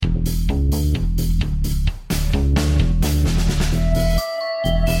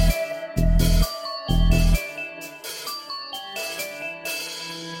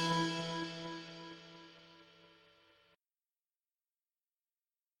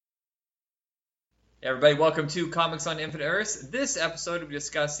Everybody, welcome to Comics on Infinite Earths. This episode we'll be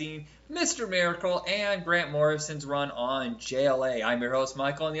discussing Mr. Miracle and Grant Morrison's run on JLA. I'm your host,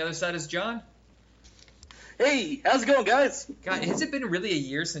 Michael, and the other side is John. Hey, how's it going, guys? God, has it been really a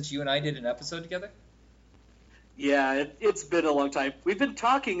year since you and I did an episode together? Yeah, it's been a long time. We've been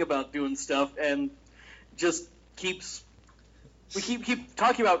talking about doing stuff, and just we keep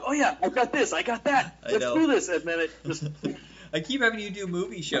talking about, oh yeah, I got this, I got that, let's do this, and then it just... I keep having you do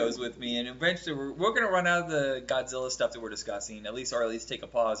movie shows with me, and eventually we're going to run out of the Godzilla stuff that we're discussing, or at least take a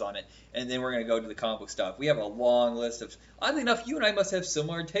pause on it, and then we're going to go to the comic book stuff. We have a long list of... Oddly enough, you and I must have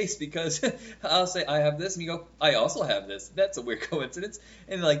similar tastes, because I'll say, I have this, and you go, I also have this. That's a weird coincidence.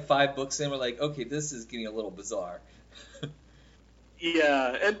 And like 5 books in, we're like, okay, this is getting a little bizarre.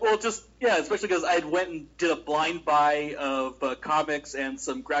 Yeah, and especially because I went and did a blind buy of comics and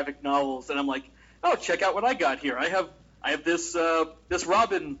some graphic novels, and I'm like, oh, check out what I got here. I have this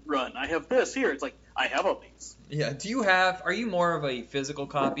Robin run. I have this here. It's like, I have all these. Yeah. Are you more of a physical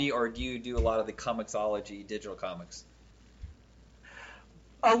copy, or do you do a lot of the Comixology digital comics?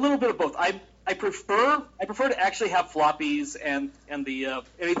 A little bit of both. I prefer to actually have floppies and the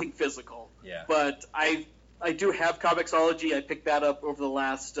anything physical. Yeah. But I do have Comixology. I picked that up over the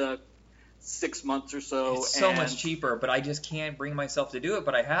last 6 months or so. It's so much cheaper, but I just can't bring myself to do it.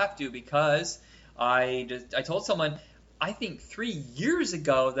 But I have to, because I told someone, I think 3 years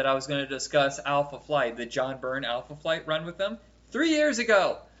ago, that I was going to discuss Alpha Flight, the John Byrne Alpha Flight run with them. 3 years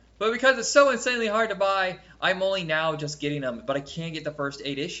ago. But because it's so insanely hard to buy, I'm only now just getting them. But I can't get the first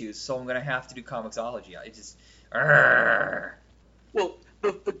 8 issues, so I'm going to have to do Comixology. Well,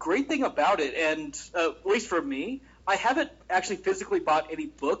 the great thing about it, and at least for me, I haven't actually physically bought any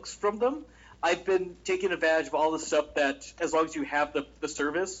books from them. I've been taking advantage of all the stuff that, as long as you have the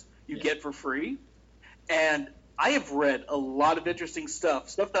service, you get for free. And I have read a lot of interesting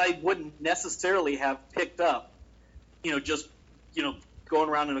stuff that I wouldn't necessarily have picked up, just going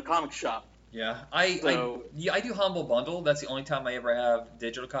around in a comic shop. Yeah, I do Humble Bundle. That's the only time I ever have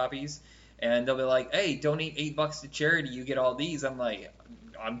digital copies. And they'll be like, hey, donate $8 to charity, you get all these. I'm like,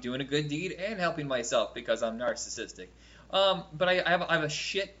 I'm doing a good deed and helping myself because I'm narcissistic. But I have a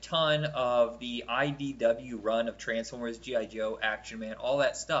shit ton of the IDW run of Transformers, G.I. Joe, Action Man, all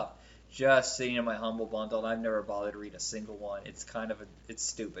that stuff, just sitting in my Humble Bundle, and I've never bothered to read a single one. It's it's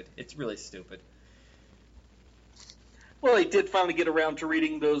stupid. It's really stupid. Well, I did finally get around to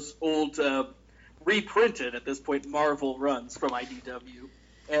reading those old, reprinted at this point, Marvel runs from IDW,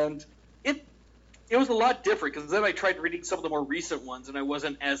 and it was a lot different, because then I tried reading some of the more recent ones, and I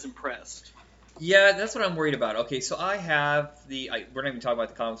wasn't as impressed. Yeah, that's what I'm worried about. Okay, so I have we're not even talking about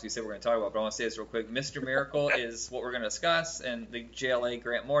the comics we said we're going to talk about, but I want to say this real quick. Mr. Miracle is what we're going to discuss, and the JLA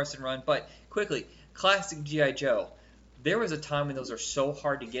Grant Morrison run. But quickly, classic G.I. Joe. There was a time when those are so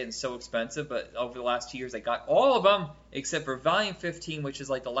hard to get and so expensive, but over the last 2 years I got all of them except for Volume 15, which is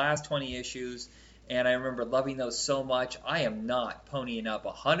like the last 20 issues. And I remember loving those so much. I am not ponying up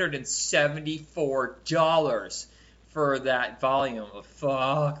 $174 for that volume of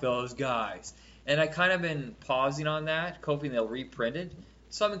fuck those guys. And I kind of been pausing on that, hoping they'll reprint it.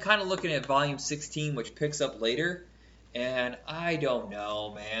 So I've been kind of looking at Volume 16, which picks up later. And I don't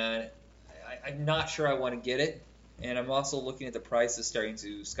know, man. I'm not sure I want to get it. And I'm also looking at the prices starting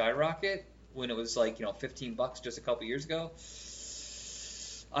to skyrocket when it was like, $15 just a couple years ago.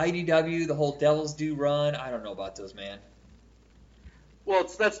 IDW, the whole Devil's Due run, I don't know about those, man. Well,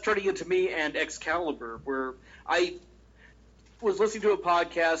 that's turning into me and Excalibur, where I was listening to a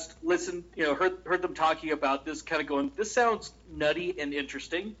podcast, heard them talking about this, kind of going, this sounds nutty and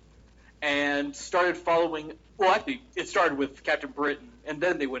interesting, and started following. Well, actually, it started with Captain Britain, and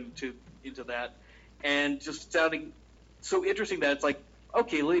then they went into that, and just sounding so interesting that it's like,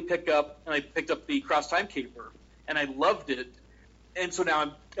 okay, let me pick up, and I picked up the Cross Time Caper, and I loved it. And so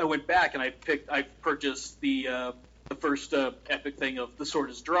now I went back and I purchased the first epic thing of The Sword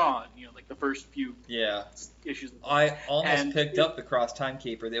is Drawn, like the first few issues. I almost picked up the Cross Time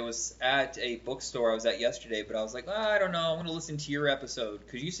Caper. It was at a bookstore I was at yesterday, but I was like, I don't know, I'm going to listen to your episode,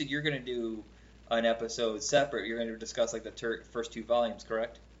 because you said you're going to do an episode separate. You're going to discuss like the first 2 volumes,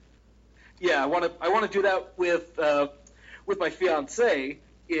 correct? Yeah, I want to do that with my fiance.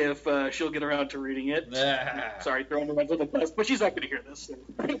 If she'll get around to reading it. Sorry, throwing her under the bus, but she's not going to hear this, so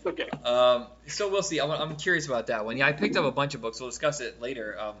it's okay. So we'll see. I'm curious about that one. Yeah, I picked up a bunch of books. We'll discuss it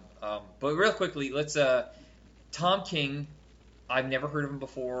later. But real quickly, let's... Tom King, I've never heard of him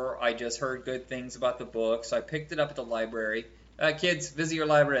before. I just heard good things about the book, so I picked it up at the library. Kids, visit your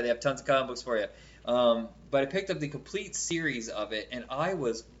library. They have tons of comic books for you. But I picked up the complete series of it, and I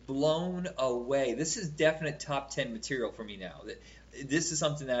was blown away. This is definite top 10 material for me now. This is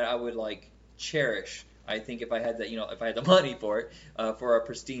something that I would cherish. I think if I had if I had the money for it, for a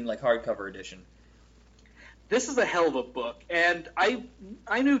pristine like hardcover edition. This is a hell of a book, and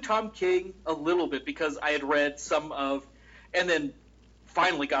I knew Tom King a little bit because I had read some of, and then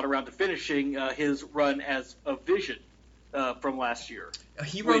finally got around to finishing his run as a Vision from last year.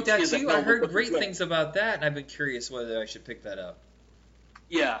 He wrote that too. I heard great things about that, and I've been curious whether I should pick that up.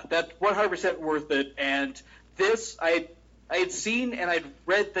 Yeah, that's 100% worth it. And this, I had seen and I'd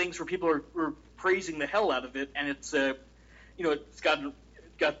read things where people were praising the hell out of it, and it's it's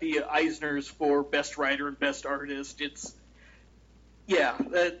got the Eisners for Best Writer and Best Artist. It's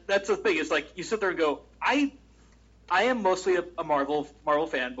that's the thing. It's like you sit there and go, I am mostly a Marvel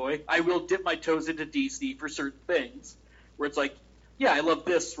fanboy. I will dip my toes into DC for certain things, where it's like, yeah, I love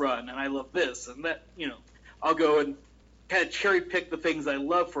this run and I love this and that. I'll go and kind of cherry pick the things I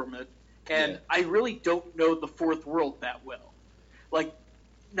love from it. And I really don't know the Fourth World that well. Like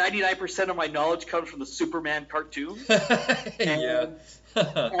 99% of my knowledge comes from the Superman cartoon. Yeah.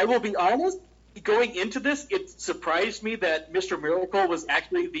 I will be honest, going into this, it surprised me that Mr. Miracle was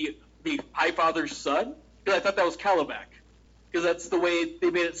actually the Highfather's son, because I thought that was Calabac, because that's the way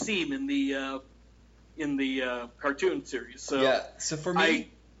they made it seem in the cartoon series. So yeah. So for me,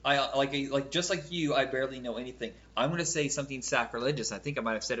 I just like you, I barely know anything. I'm going to say something sacrilegious. I think I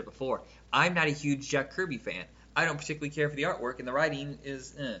might have said it before. I'm not a huge Jack Kirby fan. I don't particularly care for the artwork, and the writing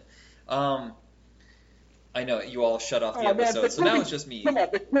is I know you all shut off the episode, so now it's just me. Come on,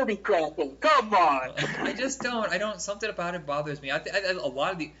 the Kirby Crackle. Come on. I just don't. Something about it bothers me. A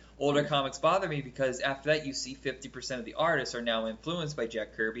lot of the older comics bother me because after that you see 50% of the artists are now influenced by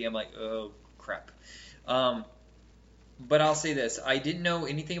Jack Kirby. I'm like, oh crap. But I'll say this. I didn't know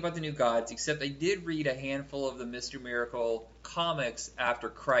anything about the New Gods, except I did read a handful of the Mr. Miracle comics after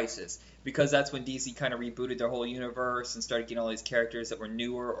Crisis, because that's when DC kind of rebooted their whole universe and started getting all these characters that were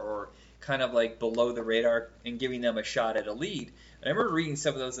newer or kind of like below the radar and giving them a shot at a lead. And I remember reading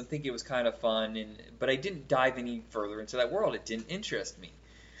some of those and thinking it was kind of fun, but I didn't dive any further into that world. It didn't interest me.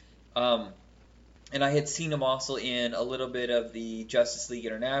 And I had seen him also in a little bit of the Justice League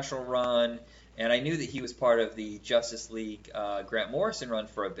International run, and I knew that he was part of the Justice League Grant Morrison run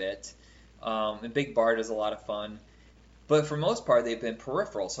for a bit. And Big Bart is a lot of fun. But for most part, they've been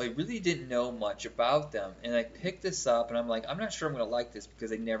peripheral, so I really didn't know much about them. And I picked this up, and I'm like, I'm not sure I'm going to like this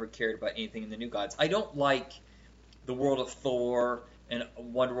because I never cared about anything in the New Gods. I don't like the world of Thor and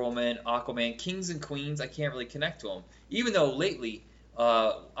Wonder Woman, Aquaman, Kings and Queens. I can't really connect to them. Even though lately,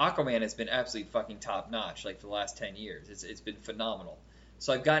 Aquaman has been absolutely fucking top-notch, like for the last 10 years. It's been phenomenal.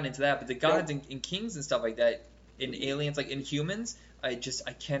 So I've gotten into that. But the gods and kings and stuff like that, in aliens, like in humans, I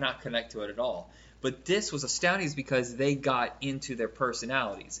cannot connect to it at all. But this was astounding because they got into their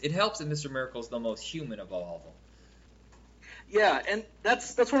personalities. It helps that Mr. Miracle's the most human of all of them. Yeah, and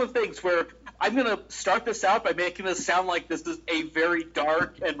that's one of the things where I'm going to start this out by making this sound like this is a very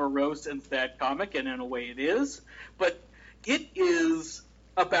dark and morose and sad comic, and in a way it is. But it is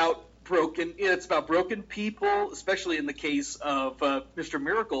about broken people, especially in the case of Mr.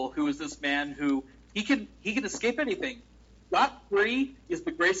 Miracle, who is this man who he can escape anything. Scott Free is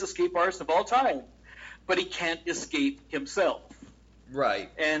the greatest escape artist of all time, but he can't escape himself. Right.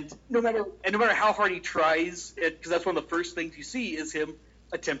 And no matter how hard he tries, because that's one of the first things you see is him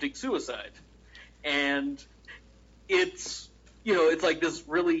attempting suicide, and it's like this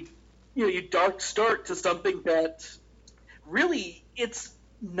really dark start to something that really it's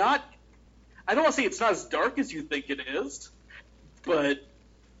not. I don't want to say it's not as dark as you think it is, but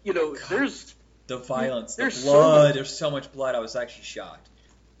there's. The violence, the blood. There's so much blood. I was actually shocked.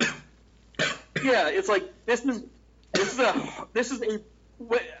 Yeah, it's like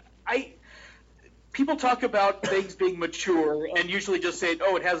people talk about things being mature and usually just say,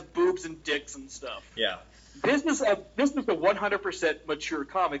 oh, it has boobs and dicks and stuff. Yeah. This is a 100% mature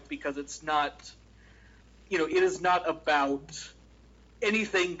comic because it's not, it is not about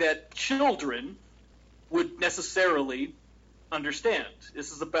anything that children would necessarily understand.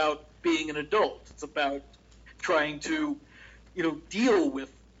 This is about being an adult. It's about trying to, deal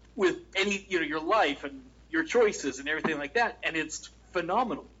with any, your life and your choices and everything like that. And it's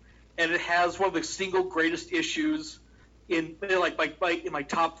phenomenal. And it has one of the single greatest issues in my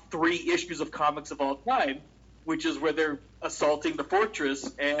top 3 issues of comics of all time, which is where they're assaulting the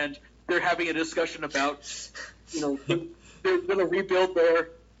fortress and they're having a discussion about, they're going to rebuild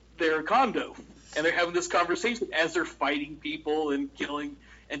their condo. And they're having this conversation as they're fighting people and killing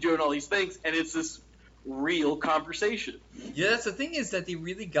and doing all these things, and it's this real conversation. Yeah, that's the thing is that they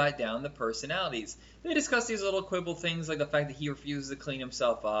really got down the personalities. They discuss these little quibble things like the fact that he refuses to clean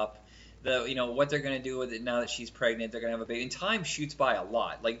himself up, what they're going to do with it now that she's pregnant. They're going to have a baby. And time shoots by a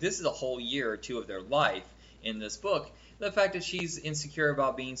lot. Like, this is a whole year or two of their life in this book. The fact that she's insecure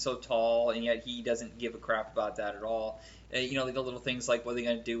about being so tall, and yet he doesn't give a crap about that at all. The little things like what are they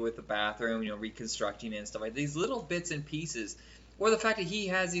going to do with the bathroom, reconstructing it and stuff like that. These little bits and pieces. Or the fact that he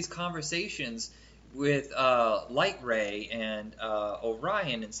has these conversations with Light Ray and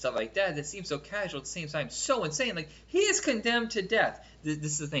Orion and stuff like that seems so casual at the same time, so insane. Like, he is condemned to death. This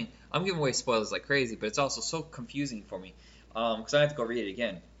is the thing. I'm giving away spoilers like crazy, but it's also so confusing for me because I have to go read it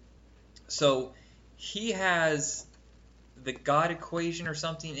again. So he has the God equation or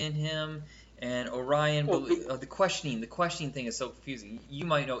something in him, and Orion. The questioning thing is so confusing. You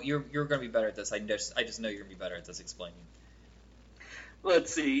might know. You're going to be better at this. I just know you're going to be better at this explaining.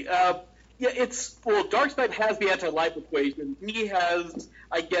 Let's see. Darkseid has the anti-life equation. He has,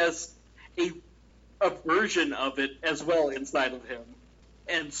 I guess, a version of it as well inside of him.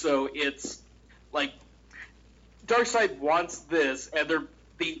 And so it's like Darkseid wants this, and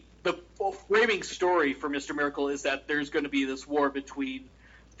the framing story for Mr. Miracle is that there's going to be this war between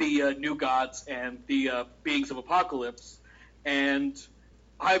the new gods and the beings of Apocalypse, and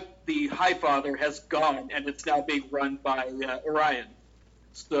the High Father has gone, and it's now being run by Orion.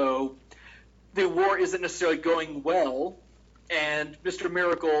 So the war isn't necessarily going well, and Mr.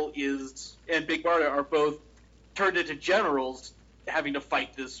 Miracle and Big Barda are both turned into generals having to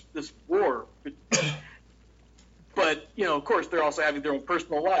fight this war. But, of course, they're also having their own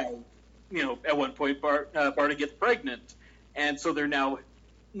personal lives. At one point, Barda gets pregnant, and so they're now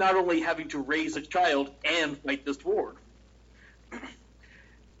not only having to raise a child and fight this war.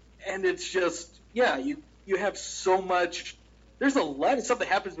 And it's just, you have so much. There's a lot of stuff that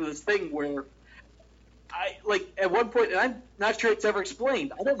happens with this thing where at one point, and I'm not sure it's ever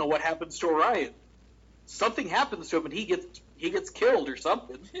explained, I don't know what happens to Orion. Something happens to him and he gets killed or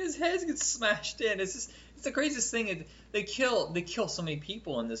something. His head gets smashed in. It's the craziest thing. They kill so many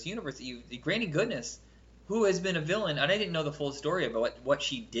people in this universe. Granny Goodness, who has been a villain, and I didn't know the full story about what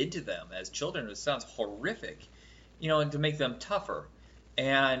she did to them as children. It sounds horrific, to make them tougher.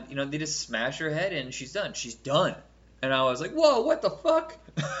 And, they just smash her head in and she's done. She's done. And I was like, whoa, what the fuck?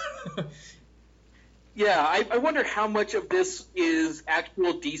 Yeah, I wonder how much of this is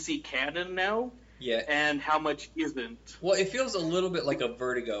actual DC canon now. Yeah. And how much isn't. Well, it feels a little bit like a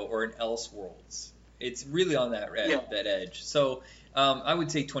Vertigo or an Elseworlds. It's really on that edge. So I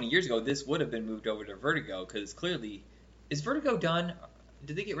would say 20 years ago, this would have been moved over to Vertigo because clearly, is Vertigo done?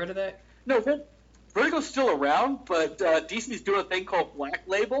 Did they get rid of that? No, Vertigo's still around, but DC's doing a thing called Black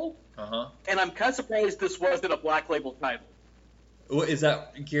Label. Uh-huh. And I'm kind of surprised this wasn't a Black Label title. Well, is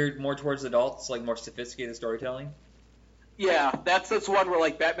that geared more towards adults, like more sophisticated storytelling? Yeah, that's one where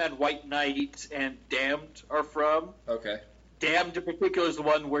like Batman White Knight and Damned are from. Okay. Damned in particular is the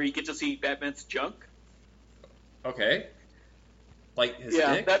one where you get to see Batman's junk. Okay. Like his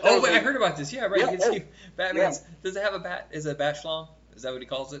dick? I heard about this. Yeah, right. Yeah, you can see Batman's. Yeah. Does it have a bat? Is it a bat schlong? Is that what he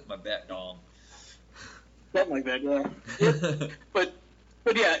calls it? My bat dong. Something like that, yeah. but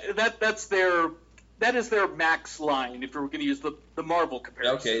yeah, that is their max line if we're going to use the Marvel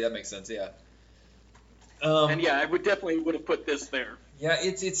comparison. Okay, that makes sense. Yeah. And yeah, I would have put this there. Yeah,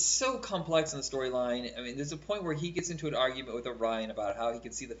 it's so complex in the storyline. I mean, there's a point where he gets into an argument with Orion about how he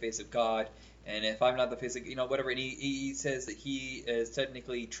can see the face of God, and if I'm not the face of, whatever, and he says that he is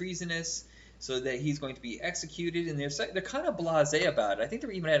technically treasonous, so that he's going to be executed, and they're kind of blasé about it. I think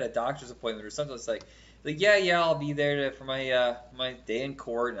they're even at a doctor's appointment or something. It's like yeah, I'll be there for my my day in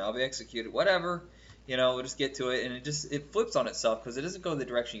court, and I'll be executed, whatever. We'll just get to it, and it flips on itself because it doesn't go the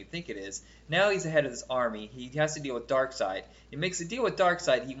direction you think it is. Now he's the head of this army. He has to deal with Darkseid. He makes a deal with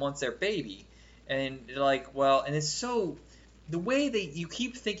Darkseid. He wants their baby, and they're like, well, and it's so the way that you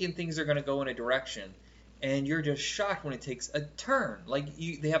keep thinking things are going to go in a direction, and you're just shocked when it takes a turn. Like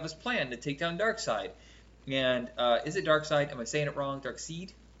they have this plan to take down Darkseid, and is it Darkseid? Am I saying it wrong?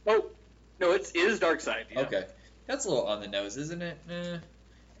 Darkseid? Oh, no, it is Darkseid. Yeah. Okay, that's a little on the nose, isn't it?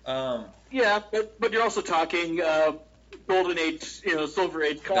 Yeah, but you're also talking Golden Age, Silver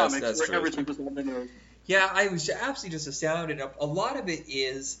Age comics that's where true. everything was on the nose. Yeah, I was absolutely just astounded. A lot of it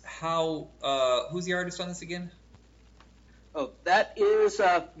is how who's the artist on this again? Oh, that is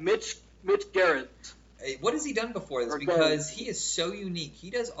Mitch Garrett. What has he done before this? Because he is so unique.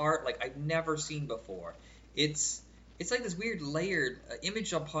 He does art like I've never seen before. It's like this weird layered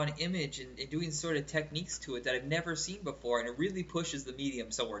image upon image and doing sort of techniques to it that I've never seen before, and it really pushes the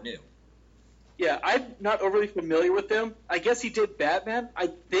medium somewhere new. Yeah, I'm not overly familiar with him. I guess he did Batman. I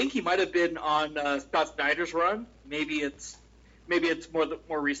think he might have been on Scott Snyder's run. Maybe it's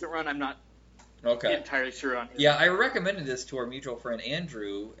more recent run. I'm not Okay. entirely sure on his. Yeah, I recommended this to our mutual friend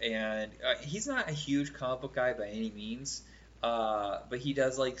Andrew, and he's not a huge comic book guy by any means, but he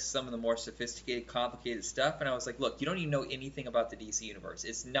does like some of the more sophisticated, complicated stuff. And I was like, look, you don't even know anything about the DC universe.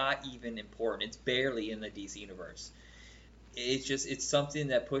 It's not even important. It's barely in the DC universe. It's something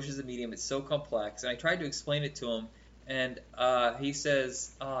that pushes the medium. It's so complex, and I tried to explain it to him, and he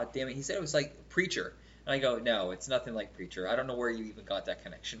says, "Oh, damn it!" He said it was like Preacher, and I go, "No, it's nothing like Preacher. I don't know where you even got that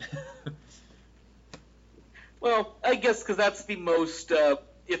connection." Well, I guess because that's the most.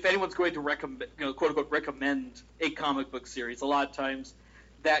 If anyone's going to recommend, quote unquote, recommend a comic book series, a lot of times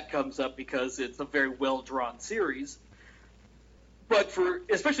that comes up because it's a very well drawn series. But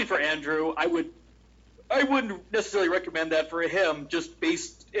especially for Andrew, I wouldn't necessarily recommend that for him, just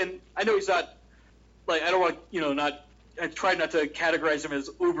based. And I know he's not like, I don't want I try not to categorize him as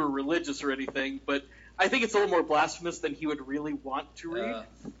uber religious or anything, but I think it's a little more blasphemous than he would really want to read.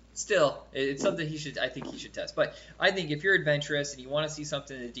 Still, it's something I think he should test. But I think if you're adventurous and you want to see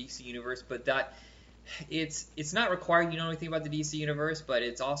something in the DC universe, but that it's not required you know anything about the DC universe, but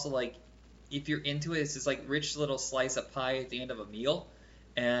it's also like if you're into it, it's just like rich little slice of pie at the end of a meal,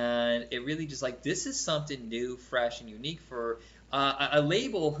 and it really just like this is something new, fresh, and unique for a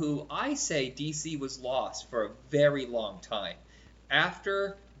label who I say DC was lost for a very long time.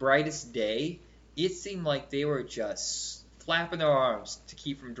 After Brightest Day, it seemed like they were just flapping their arms to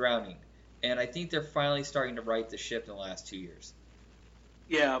keep from drowning. And I think they're finally starting to right the ship in the last 2 years.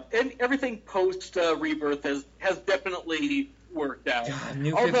 Yeah, and everything post Rebirth has definitely worked out. God,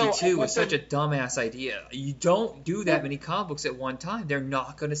 New 52 was such a dumbass idea. You don't do that many comic books at one time. They're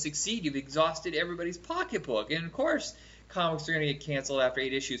not going to succeed. You've exhausted everybody's pocketbook. And of course, comics are going to get canceled after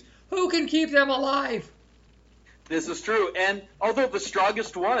 8 issues. Who can keep them alive? This is true. And although the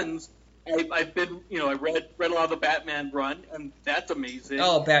strongest ones, I've been, I read a lot of the Batman run, and that's amazing.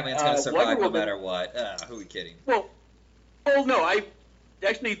 Oh, Batman's going to survive no matter what. Who are we kidding? Well, no, I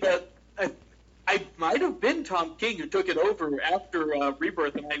might have been Tom King who took it over after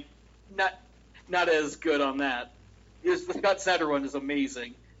Rebirth, and I'm not as good on that. The Scott Snyder one is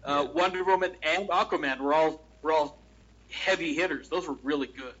amazing. Yeah. Wonder Woman and Aquaman were all heavy hitters. Those were really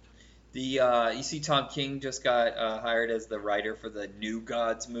good. You see Tom King just got hired as the writer for the New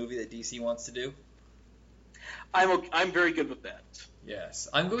Gods movie that DC wants to do? I'm very good with that. Yes,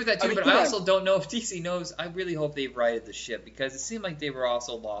 I'm good with that too, but I also don't know if DC knows. I really hope they've righted the ship because it seemed like they were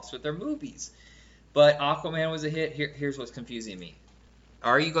also lost with their movies. But Aquaman was a hit. Here's what's confusing me.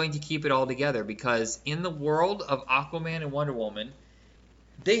 Are you going to keep it all together? Because in the world of Aquaman and Wonder Woman,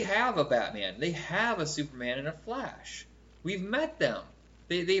 they have a Batman, they have a Superman and a Flash. We've met them.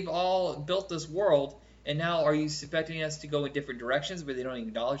 They've all built this world, and now are you expecting us to go in different directions where they don't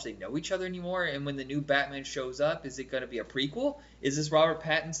acknowledge they know each other anymore? And when the new Batman shows up, is it going to be a prequel? Is this Robert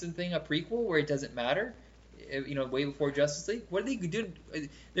Pattinson thing a prequel where it doesn't matter? Way before Justice League? What are they do?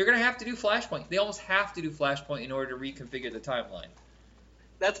 They're going to have to do Flashpoint. They almost have to do Flashpoint in order to reconfigure the timeline.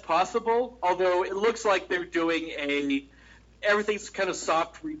 That's possible, although it looks like they're doing everything's kind of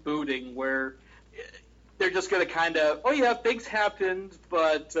soft rebooting where they're just going to kind of, oh yeah, things happened,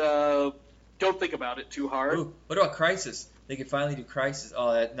 but don't think about it too hard. Ooh, what about Crisis? They could finally do Crisis.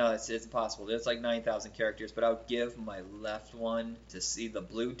 Oh, no, it's impossible. There's like 9,000 characters, but I would give my left one to see the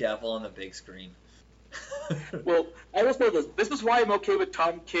Blue Devil on the big screen. Well, I will say this. This is why I'm okay with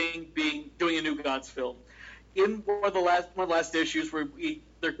Tom King doing a New Gods film. In one of the last issues where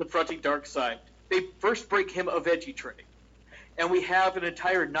they're confronting Darkseid, they first bring him a veggie tray. And we have an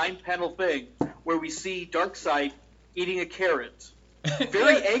entire 9-panel thing where we see Darkseid eating a carrot.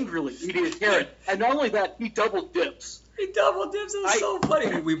 Very angrily eating a carrot. And not only that, he double dips. He double dips. It was so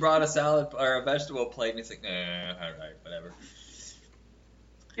funny. We brought a salad or a vegetable plate, and he's like, all right, whatever.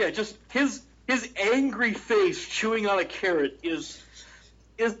 Yeah, just his angry face chewing on a carrot is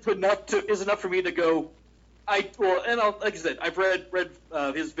enough for me to go. Like I said, I've read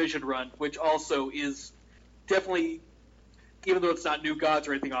his Vision run, which also is definitely, even though it's not New Gods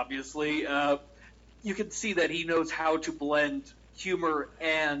or anything, obviously, you can see that he knows how to blend humor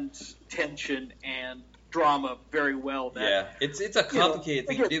and tension and drama very well. Yeah, it's a complicated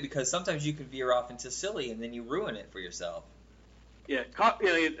thing to do because sometimes you can veer off into silly and then you ruin it for yourself. Yeah,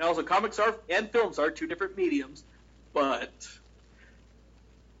 also comics and films are two different mediums, but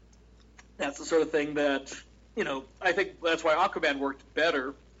that's the sort of thing that, I think that's why Aquaman worked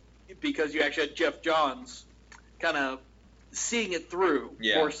better, because you actually had Jeff Johns kind of seeing it through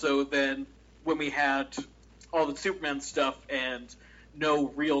more so than when we had all the Superman stuff and no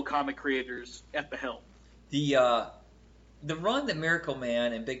real comic creators at the helm. the run that Miracle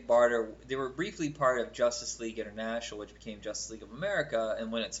Man and Big Barda, they were briefly part of Justice League International, which became Justice League of America,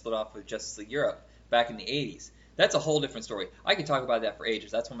 and when it split off with Justice League Europe back in the 80s. That's a whole different story. I could talk about that for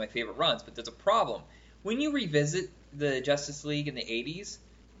ages. That's one of my favorite runs, but there's a problem. When you revisit the Justice League in the 80s,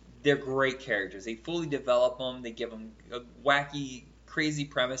 they're great characters. They fully develop them. They give them wacky, crazy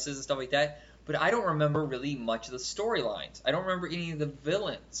premises and stuff like that. But I don't remember really much of the storylines. I don't remember any of the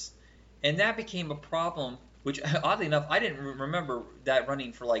villains. And that became a problem, which, oddly enough, I didn't remember that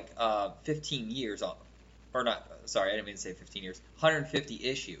running for like 15 years. Or not, sorry, I didn't mean to say 15 years. 150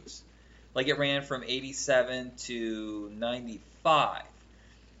 issues. Like it ran from 87 to 95.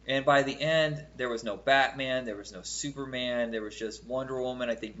 And by the end, there was no Batman, there was no Superman, there was just Wonder Woman,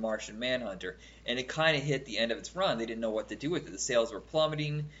 I think Martian Manhunter. And it kind of hit the end of its run. They didn't know what to do with it. The sales were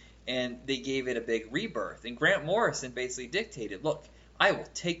plummeting, and they gave it a big rebirth. And Grant Morrison basically dictated, look, I will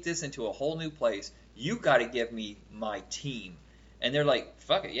take this into a whole new place. You got to give me my team. And they're like,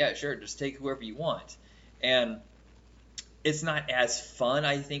 fuck it, yeah, sure, just take whoever you want. And it's not as fun,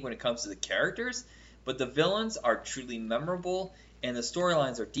 I think, when it comes to the characters, but the villains are truly memorable, and the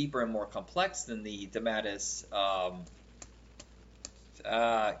storylines are deeper and more complex than the DeMatteis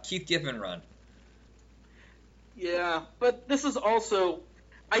Keith Giffen run. Yeah, but this is also,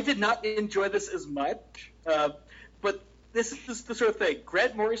 I did not enjoy this as much, but this is the sort of thing.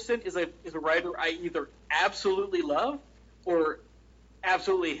 Grant Morrison is a writer I either absolutely love or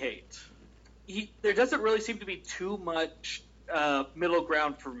absolutely hate. There doesn't really seem to be too much middle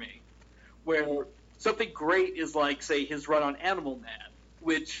ground for me, where something great is like, say, his run on Animal Man,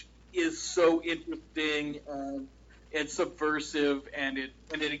 which is so interesting and subversive, and it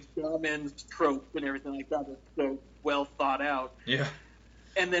examines tropes and everything like that. It's so well thought out. Yeah.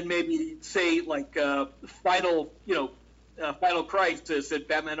 And then maybe say like Final Crisis at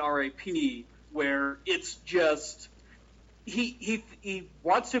Batman R.A.P., where it's just he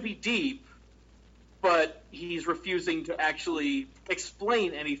wants to be deep, but he's refusing to actually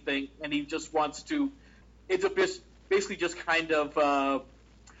explain anything, and he just wants to. It's basically just kind of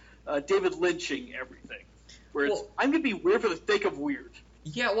David Lynching everything, where it's I'm going to be weird for the sake of weird.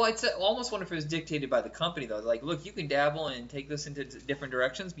 Yeah, well, it's almost wonder if it was dictated by the company, though. Like, look, you can dabble and take this into different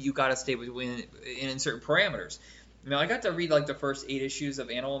directions, but you got to stay in certain parameters. I got to read like the first 8 issues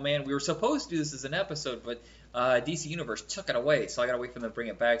of Animal Man. We were supposed to do this as an episode, but DC Universe took it away, so I got to wait for them to bring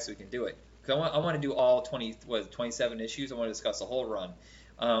it back so we can do it. Because I want to do all 27 issues. I want to discuss the whole run.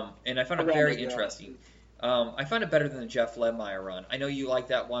 And I found it very interesting. I found it better than the Jeff Lemire run. I know you like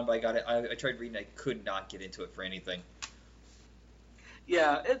that one, but I tried reading it. I could not get into it for anything.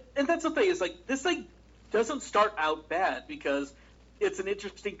 Yeah, and that's the thing. Is like this thing doesn't start out bad because it's an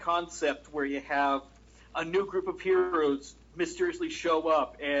interesting concept where you have a new group of heroes mysteriously show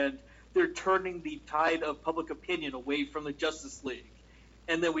up, and they're turning the tide of public opinion away from the Justice League.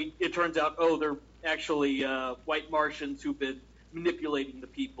 And then it turns out, they're actually white Martians who've been manipulating the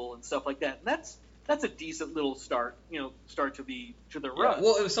people and stuff like that. And that's a decent little start to the run.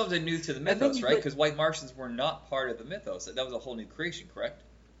 Well, it was something new to the mythos, right? Because white Martians were not part of the mythos. That was a whole new creation, correct?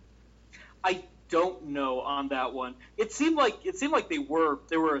 I don't know on that one. It seemed like they were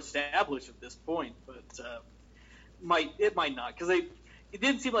established at this point, but it might not, because it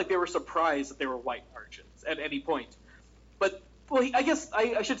didn't seem like they were surprised that they were white Martians at any point. But I guess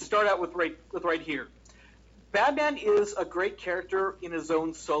I should start out with right here. Batman is a great character in his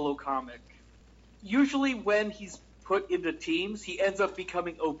own solo comic. Usually when he's put into teams, he ends up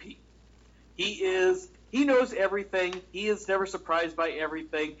becoming OP. He knows everything. He is never surprised by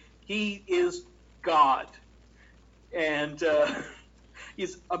everything. He is God. And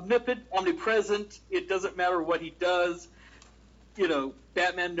he's omnipresent. It doesn't matter what he does.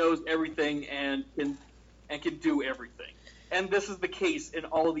 Batman knows everything and can do everything. And this is the case in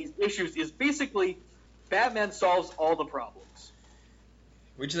all of these issues, is basically Batman solves all the problems.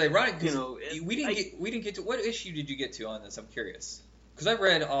 Which is ironic, because we didn't get to, what issue did you get to on this? I'm curious. Because I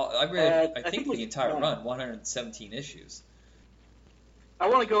read I think the entire run, 117 issues.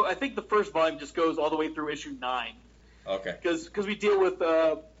 I think the first volume just goes all the way through issue 9. Okay. Because we deal with,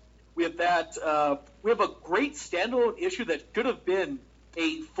 we have a great standalone issue that should have been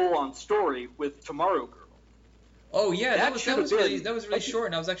a full-on story with Tomorrow Girl. Oh yeah, that was really short,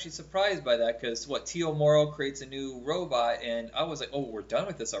 and I was actually surprised by that, because Tio Moro creates a new robot, and I was like, oh, we're done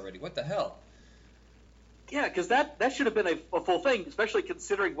with this already. What the hell? Yeah, because that should have been a full thing, especially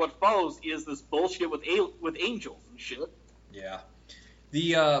considering what follows is this bullshit with angels and shit. Yeah.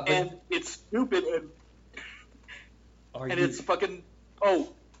 And it's stupid, and it's fucking.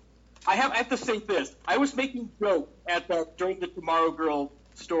 Oh, I have to say this. I was making joke at that during the Tomorrow Girl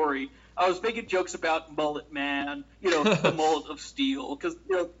story I was making jokes about Mullet Man, the mullet of steel, because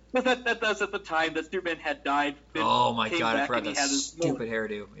that's at the time that Superman had died. Oh my god, I forgot that stupid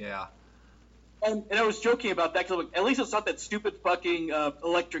hairdo. Yeah. And I was joking about that because at least it's not that stupid fucking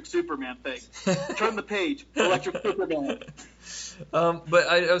electric Superman thing. Turn the page, electric Superman. But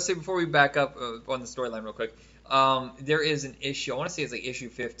I would say before we back up on the storyline real quick, there is an issue. I want to say it's like issue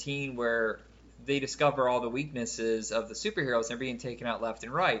 15 where they discover all the weaknesses of the superheroes and they're being taken out left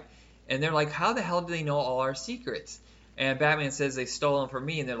and right. And they're like, how the hell do they know all our secrets? And Batman says they stole them from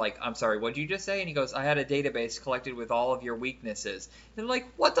me, and they're like, I'm sorry, what did you just say? And he goes, I had a database collected with all of your weaknesses. And they're like,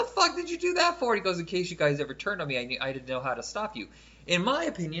 what the fuck did you do that for? And he goes, in case you guys ever turned on me, I didn't know how to stop you. In my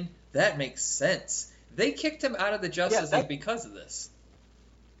opinion, that makes sense. They kicked him out of the Justice League because of this.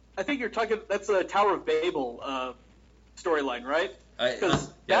 I think you're talking, that's the Tower of Babel storyline, right? Because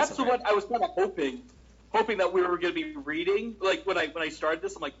that's the one I was kind of hoping that we were going to be reading. Like, when I started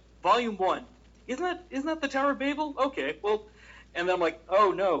this, I'm like, Volume 1. Isn't that the Tower of Babel? Okay, well, and then I'm like,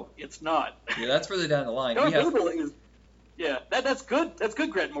 oh no, it's not. Yeah, that's further down the line. Tower of Babel is, that's good. That's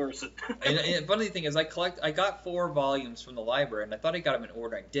good, Grant Morrison. and funny thing is, I got 4 volumes from the library, and I thought I got them in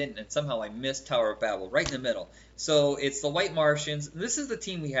order. I didn't, and somehow I missed Tower of Babel right in the middle. So it's the White Martians. This is the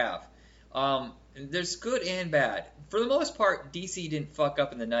team we have. There's good and bad. For the most part, DC didn't fuck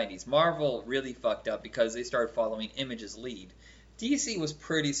up in the 90s. Marvel really fucked up because they started following Image's lead. DC was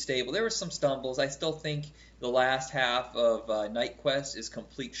pretty stable. There were some stumbles. I still think the last half of Night Quest is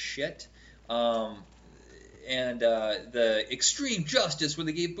complete shit. And the Extreme Justice, where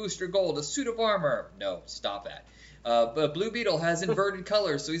they gave Booster Gold a suit of armor. No, stop that. But Blue Beetle has inverted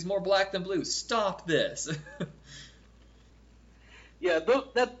colors, so he's more black than blue. Stop this.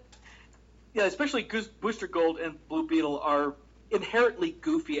 Especially Booster Gold and Blue Beetle are inherently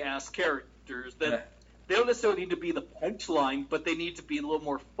goofy-ass characters that... They don't necessarily need to be the punchline, but they need to be a little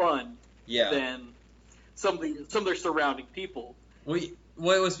more fun than some of their surrounding people. Well,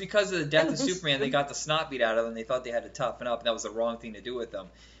 it was because of the death of Superman, they got the snot beat out of them. They thought they had to toughen up, and that was the wrong thing to do with them.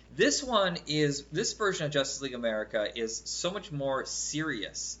 This version of Justice League America is so much more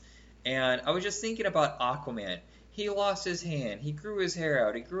serious. And I was just thinking about Aquaman. He lost his hand. He grew his hair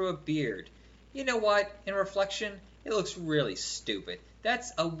out. He grew a beard. You know what? In reflection, it looks really stupid.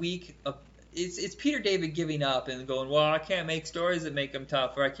 That's a weak... It's Peter David giving up and going, well, I can't make stories that make him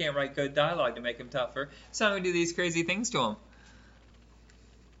tougher. I can't write good dialogue to make him tougher. So I'm going to do these crazy things to him.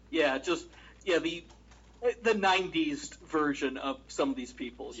 Yeah, the 90s version of some of these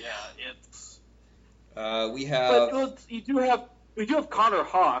people. Yeah, it's... we have... But we do have Connor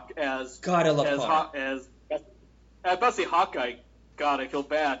Hawke as... God, I love Connor. I was about to say Hawkeye. God, I feel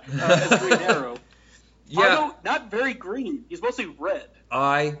bad. As Green Arrow. Yeah. Although not very green. He's mostly red.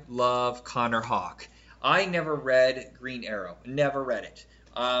 I love Connor Hawke. I never read Green Arrow. Never read it.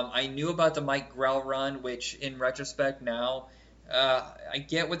 I knew about the Mike Grell run, which in retrospect now, I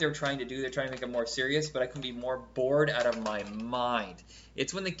get what they're trying to do. They're trying to make it more serious, but I couldn't be more bored out of my mind.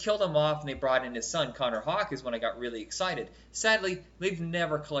 It's when they killed him off and they brought in his son, Connor Hawke, is when I got really excited. Sadly, they've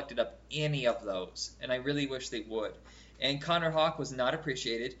never collected up any of those, and I really wish they would. And Connor Hawke was not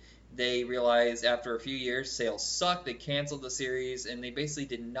appreciated. They realized after a few years sales sucked. They canceled the series, and they basically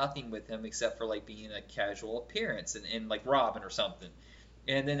did nothing with him except for like being a casual appearance in like Robin or something.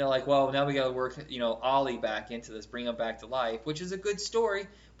 And then they're like, well, now we got to work, Ollie back into this, bring him back to life, which is a good story.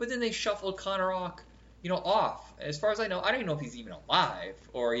 But then they shuffled Connor Hawke, off. As far as I know, I don't even know if he's even alive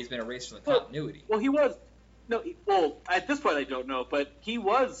or he's been erased from the continuity. Well, he was. No, well, at this point I don't know, but he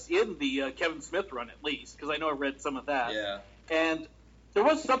was in the Kevin Smith run at least, because I know I read some of that. Yeah. And there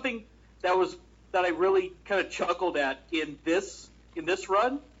was something that I really kind of chuckled at in this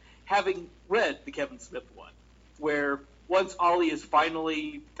run, having read the Kevin Smith one, where once Ollie is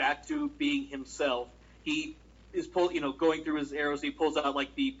finally back to being himself, he is going through his arrows. He pulls out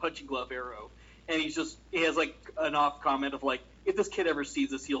like the punching glove arrow, and he has like an off comment of like, if this kid ever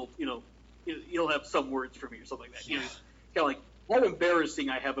sees this, he'll have some words for me or something like that. Yeah. Kind of like, how embarrassing!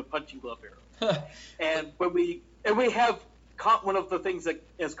 I have a punching glove arrow. And we have one of the things that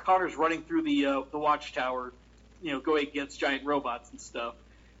as Connor's running through the watchtower, going against giant robots and stuff,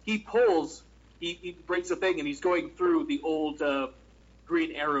 he breaks a thing and he's going through the old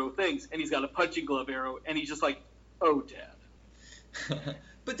Green Arrow things, and he's got a punching glove arrow, and he's just like, oh, Dad.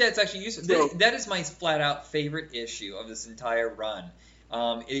 But that's actually useful. So, that is my flat-out favorite issue of this entire run.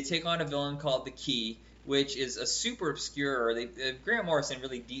 They take on a villain called the Key, which is a super obscure... Grant Morrison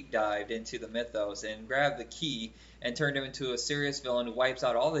really deep-dived into the mythos and grabbed the Key and turned him into a serious villain who wipes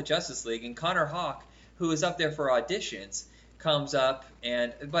out all the Justice League. And Connor Hawke, who is up there for auditions, comes up,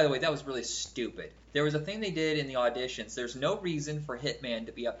 and by the way, that was really stupid. There was a thing they did in the auditions. There's no reason for Hitman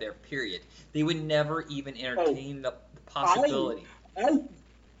to be up there, period. They would never even entertain the possibility.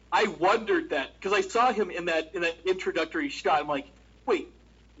 I wondered that because I saw him in that introductory shot. I'm like, wait,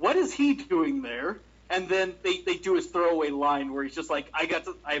 what is he doing there? And then they do his throwaway line where he's just like, I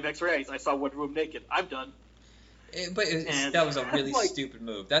have X-ray eyes. I saw Wonder Woman naked. I'm done. That was a really stupid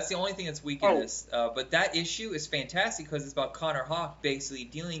move. That's the only thing that's weak in this. But that issue is fantastic because it's about Connor Hawke basically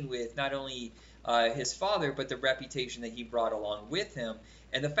dealing with not only his father, but the reputation that he brought along with him.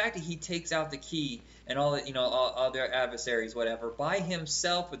 And the fact that he takes out the key and all the, all their adversaries, whatever, by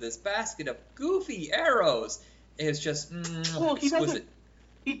himself with this basket of goofy arrows is just exquisite.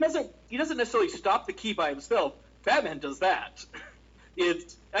 He doesn't necessarily stop the key by himself. Batman does that.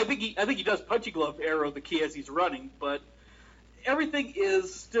 I think he does punchy glove arrow the key as he's running, but everything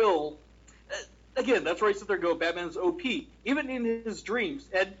is still. Again, that's where I sit there and go, Batman's OP. Even in his dreams,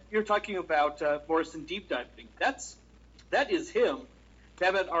 and you're talking about Morrison deep diving. That is him.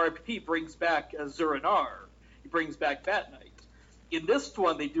 Batman RIP brings back Zur-En-Arrh. He brings back Bat Knight. In this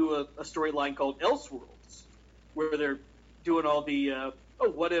one, they do a storyline called Elseworlds, where they're doing all the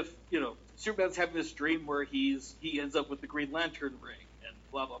what if Superman's having this dream where he ends up with the Green Lantern ring and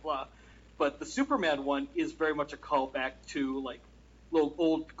blah blah blah. But the Superman one is very much a callback to like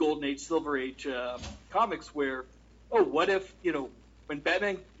old Golden Age, Silver Age comics where what if when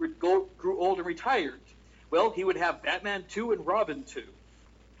Batman grew old and retired, well he would have Batman 2 and Robin 2.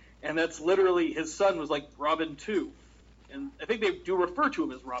 And that's literally, his son was like Robin 2. And I think they do refer to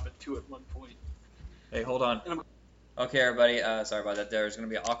him as Robin 2 at one point. Hey, hold on. Okay, everybody, sorry about that. There's going to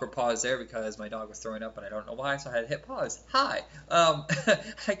be an awkward pause there because my dog was throwing up and I don't know why, so I had to hit pause. Hi.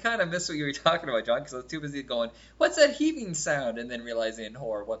 I kind of missed what you were talking about, John, because I was too busy going, what's that heaving sound? And then realizing in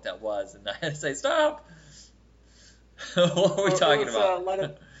horror what that was. And I had to say, stop. What were we talking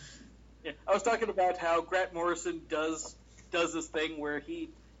about? I was talking about how Grant Morrison does this thing where he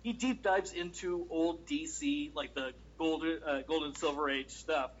deep dives into old DC, like the Gold and Silver Age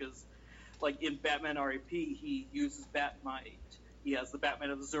stuff, because like in Batman RIP, he uses Bat-Mite. He has the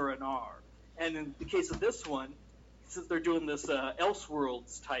Batman of Zur-En-Arrh. And in the case of this one, since they're doing this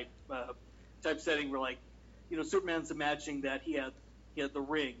Elseworlds type setting where like, Superman's imagining that he had the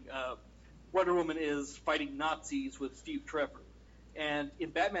ring. Wonder Woman is fighting Nazis with Steve Trevor. And in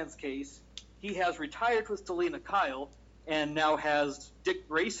Batman's case, he has retired with Selena Kyle and now has Dick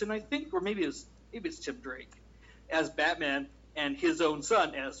Grayson, I think, or maybe it's Tim Drake, as Batman, and his own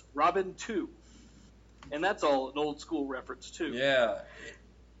son as Robin 2. And that's all an old school reference too. Yeah.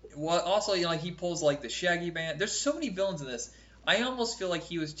 Well, also, he pulls like the Shaggy Man. There's so many villains in this. I almost feel like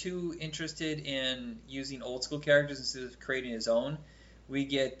he was too interested in using old school characters instead of creating his own. We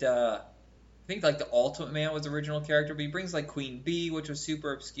get, I think like the Ultimate Man was the original character, but he brings like Queen Bee, which was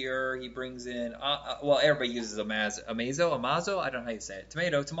super obscure. He brings in, everybody uses Amazo, I don't know how you say it.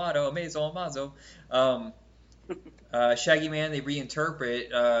 Tomato, Amazo. Shaggy Man, they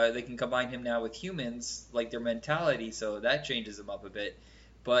reinterpret. They can combine him now with humans, like their mentality, so that changes them up a bit.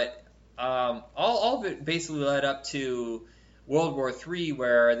 But all of it basically led up to World War III,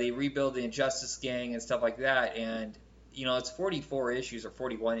 where they rebuild the Injustice Gang and stuff like that. And it's 44 issues or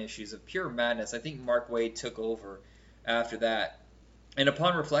 41 issues of pure madness. I think Mark Waid took over after that. And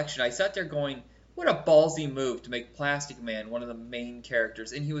upon reflection, I sat there going, what a ballsy move to make Plastic Man one of the main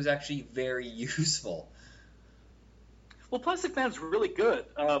characters, and he was actually very useful. Well, Plastic Man's really good.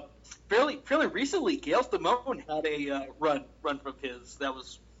 Fairly recently, Gail Simone had a run from his that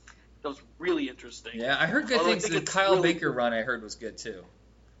was really interesting. Yeah, I heard good things. The Kyle Baker run I heard was good too.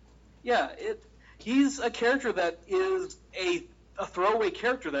 Yeah, he's a character that is a throwaway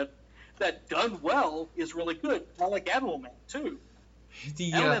character that done well is really good. I like Animal Man too.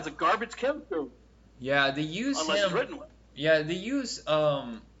 Animal Man's a garbage character. Yeah, they use unless it's written well. Yeah, they use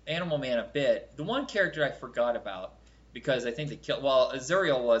Animal Man a bit. The one character I forgot about, because I think they killed... Well,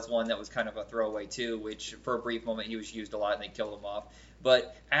 Azuriel was one that was kind of a throwaway, too, which for a brief moment he was used a lot and they killed him off.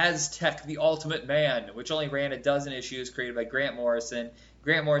 But Aztec, the Ultimate Man, which only ran a dozen issues, created by Grant Morrison.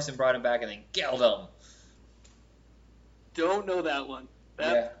 Grant Morrison brought him back and then killed him. Don't know that one.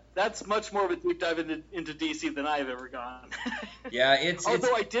 That's much more of a deep dive into DC than I've ever gone. Yeah, it's...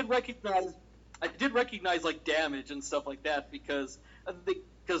 Although I did recognize like Damage and stuff like that because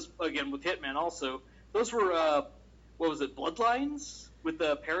again, with Hitman also, those were... what was it, Bloodlines with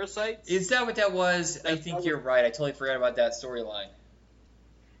the parasites? Is that what that was? I think you're right. I totally forgot about that storyline.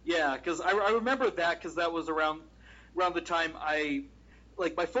 Yeah, because I remember that because that was around the time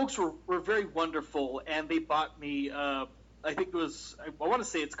my folks were very wonderful and they bought me. I think it was I want to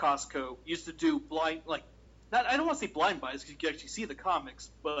say it's Costco used to do blind I don't want to say blind buys because you can actually see the comics,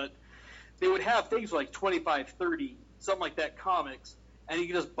 but they would have things like 25, 30, something like that comics, and you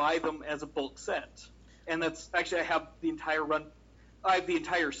can just buy them as a bulk set. And that's actually, I have the entire run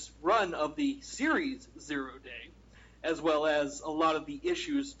of the series Zero Day, as well as a lot of the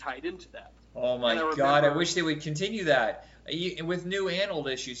issues tied into that. Oh my God, I wish they would continue that. With new and old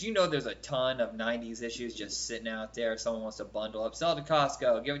issues, there's a ton of 90s issues just sitting out there. If someone wants to bundle up, sell it to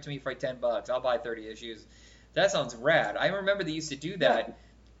Costco, give it to me for $10. I'll buy 30 issues. That sounds rad. I remember they used to do that,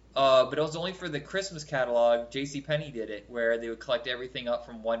 but it was only for the Christmas catalog. JCPenney did it, where they would collect everything up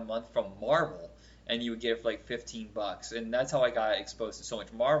from 1 month from Marvel, and you would get it for like $15. And that's how I got exposed to so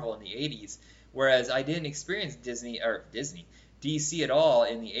much Marvel in the 80s, whereas I didn't experience DC at all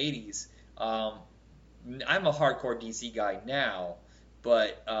in the 80s. I'm a hardcore DC guy now,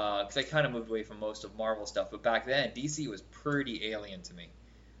 but because I kind of moved away from most of Marvel stuff. But back then, DC was pretty alien to me.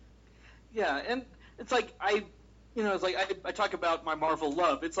 Yeah, and it's like I talk about my Marvel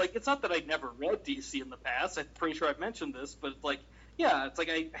love. It's like, it's not that I never read DC in the past. I'm pretty sure I've mentioned this, but it's like, yeah, it's like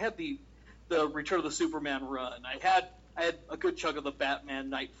I had the Return of the Superman run. I had a good chunk of the Batman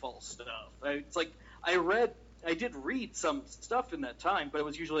Nightfall stuff. I did read some stuff in that time, but it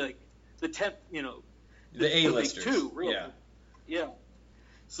was usually like the 10th, the A-listers. Two, really. Yeah.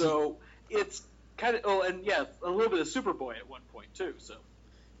 So it's kind of, a little bit of Superboy at one point too. So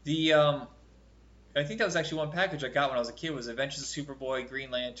I think that was actually one package I got when I was a kid, was Adventures of Superboy,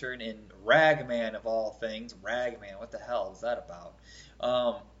 Green Lantern, and Ragman of all things. Ragman, what the hell is that about?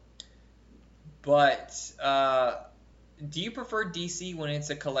 Do you prefer DC when it's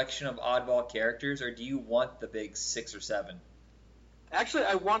a collection of oddball characters, or do you want the big 6 or 7? Actually,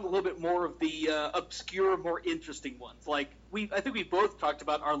 I want a little bit more of the obscure, more interesting ones. Like, I think we both talked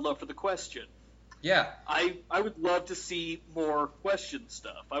about our love for the Question. Yeah. I would love to see more Question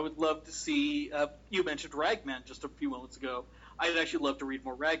stuff. I would love to see, you mentioned Ragman just a few moments ago. I'd actually love to read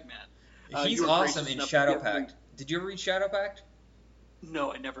more Ragman. He's awesome in Shadow Pact. Did you ever read Shadow Pact?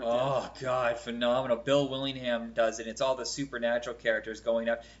 No, I never did. Oh, God, phenomenal. Bill Willingham does it. It's all the supernatural characters going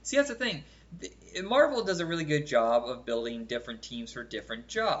up. See, that's the thing. Marvel does a really good job of building different teams for different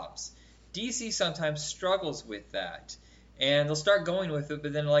jobs. DC sometimes struggles with that. And they'll start going with it,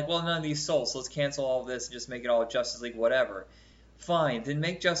 but then like, well, none of these sold, so let's cancel all of this and just make it all Justice League whatever. Fine, then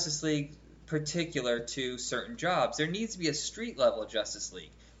make Justice League particular to certain jobs. There needs to be a street-level Justice League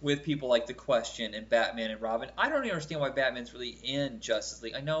with people like The Question and Batman and Robin. I don't understand why Batman's really in Justice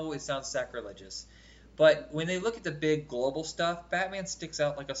League. I know it sounds sacrilegious, but when they look at the big global stuff, Batman sticks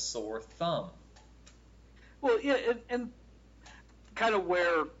out like a sore thumb. Well, yeah, and kind of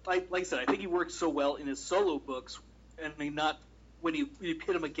where, like I said, I think he works so well in his solo books, and not when you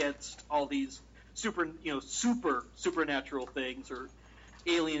pit him against all these supernatural things or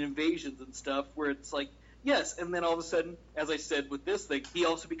alien invasions and stuff, where it's like, yes, and then all of a sudden, as I said with this thing, he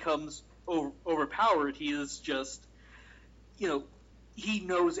also becomes overpowered. He is just, he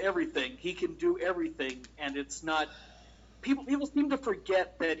knows everything. He can do everything, and it's not. People seem to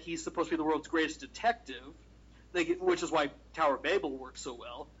forget that he's supposed to be the world's greatest detective, which is why Tower of Babel works so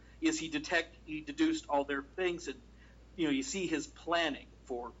well. Is he deduced all their things, and you see his planning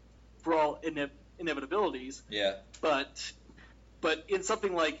for all inevitabilities. Yeah. But in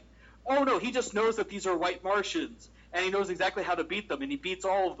something like, oh no, he just knows that these are white Martians, and he knows exactly how to beat them, and he beats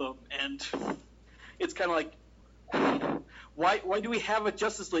all of them, and it's kind of like, why do we have a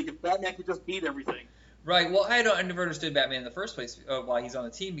Justice League if Batman can just beat everything? Right. Well, I never understood Batman in the first place, why he's on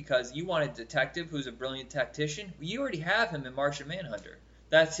the team, because you want a detective who's a brilliant tactician. You already have him in Martian Manhunter.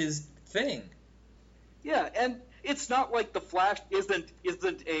 That's his thing. Yeah, and it's not like the Flash isn't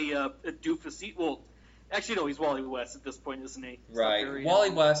a doofus. Well, actually, no, he's Wally West at this point, isn't he? Right.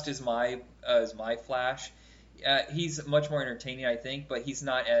 Wally West is my Flash. He's much more entertaining, I think, but he's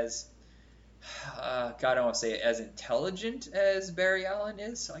not as God, I don't want to say it, as intelligent as Barry Allen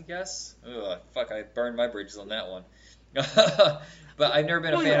is, I guess. Ugh, fuck, I burned my bridges on that one. But I've never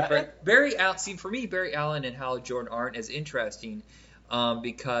been a fan of Barry Allen. See, for me, Barry Allen and Hal Jordan aren't as interesting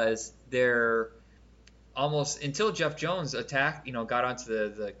because they're almost, until Jeff Jones got onto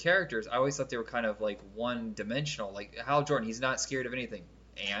the characters, I always thought they were kind of like one-dimensional. Like Hal Jordan, he's not scared of anything.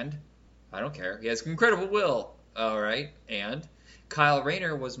 And I don't care. He has incredible will. All right. And Kyle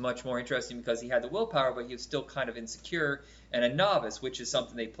Rayner was much more interesting because he had the willpower, but he was still kind of insecure and a novice, which is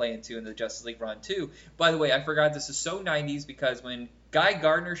something they play into in the Justice League run too. By the way, I forgot this is so 90s because when Guy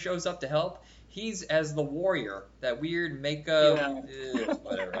Gardner shows up to help, he's as the Warrior, that weird makeup,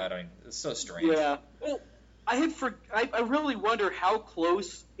 whatever. I don't. It's so strange. Yeah. Well, I really wonder how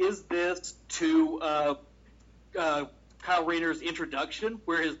close is this to Kyle Rayner's introduction,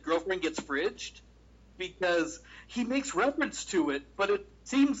 where his girlfriend gets fridged, because he makes reference to it, but it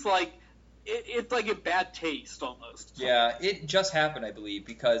seems like it's like in bad taste almost. Yeah, it just happened, I believe,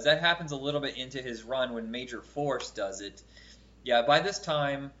 because that happens a little bit into his run when Major Force does it. Yeah, by this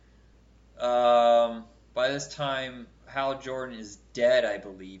time, Hal Jordan is dead, I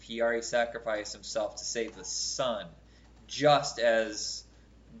believe. He already sacrificed himself to save the sun, just as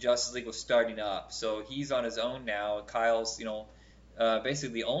Justice League was starting up. So he's on his own now. Kyle's,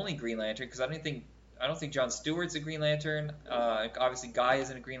 basically the only Green Lantern, because I don't think John Stewart's a Green Lantern. Obviously, Guy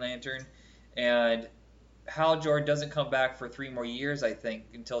isn't a Green Lantern, and Hal Jordan doesn't come back for 3 more years, I think,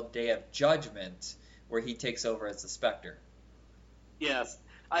 until Day of Judgment, where he takes over as the Spectre. Yes,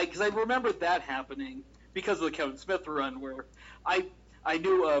 because I remember that happening because of the Kevin Smith run, where I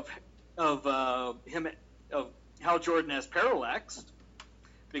knew of Hal Jordan as Parallax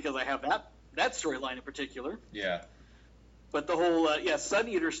because I have that storyline in particular. Yeah. But the whole Sun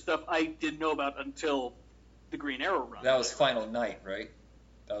Eater stuff I didn't know about until the Green Arrow run. That was Final Night, right?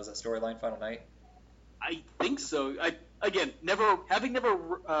 That was a storyline, Final Night. I think so. Having never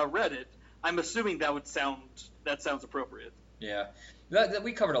read it, I'm assuming that sounds appropriate. Yeah, that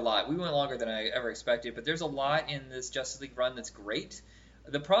we covered a lot. We went longer than I ever expected, but there's a lot in this Justice League run that's great.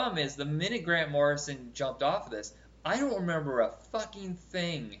 The problem is, the minute Grant Morrison jumped off of this, I don't remember a fucking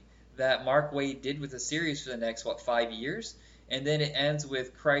thing that Mark Waid did with the series for the next, 5 years? And then it ends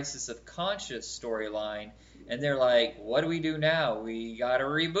with Crisis of Conscience storyline, and they're like, what do we do now? We gotta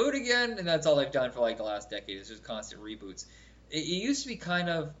reboot again? And that's all they've done for the last decade. It's just constant reboots. It used to be kind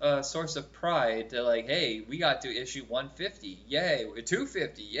of a source of pride to hey, we got to issue 150, yay,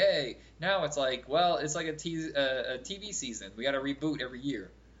 250, yay. Now it's it's like a TV season. We got to reboot every year.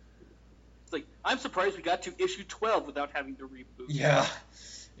 It's like, I'm surprised we got to issue 12 without having to reboot. Yeah.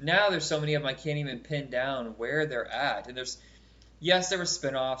 Now there's so many of them I can't even pin down where they're at. And there were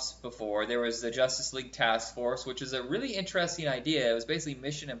spin-offs before. There was the Justice League Task Force, which is a really interesting idea. It was basically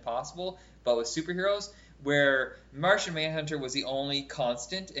Mission Impossible, but with superheroes, where Martian Manhunter was the only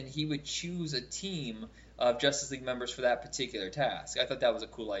constant, and he would choose a team of Justice League members for that particular task. I thought that was a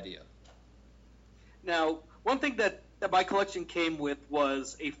cool idea. Now, one thing that my collection came with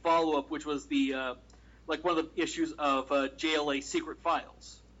was a follow-up, which was the one of the issues of JLA Secret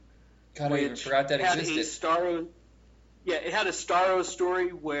Files. God, I even forgot that existed. It had a Starro story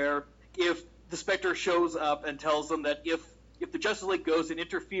where if the Spectre shows up and tells them that if the Justice League goes and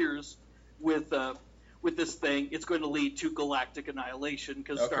interferes with this thing, it's going to lead to galactic annihilation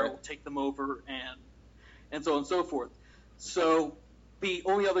because Starro will take them over and so on and so forth. So the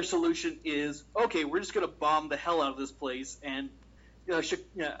only other solution is, okay, we're just going to bomb the hell out of this place, and I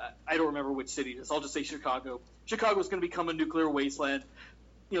don't remember which city it is. I'll just say Chicago. Chicago is going to become a nuclear wasteland.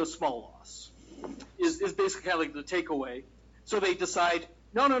 Small loss is basically kind of like the takeaway. So they decide,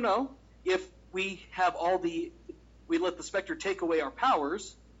 no. If we have we let the Spectre take away our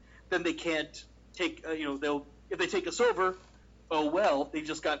powers, then they can't take. If they take us over, oh well, they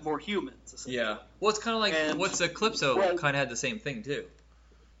just got more humans. Yeah. Well, it's kind of like what's Eclipso kind of had the same thing too.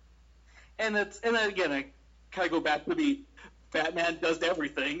 And then again, I kind of go back to the Batman does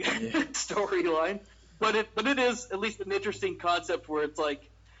everything storyline, but it is at least an interesting concept where it's like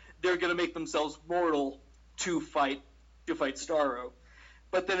they're going to make themselves mortal to fight Starro.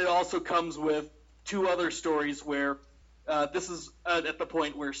 But then it also comes with 2 other stories where this is at the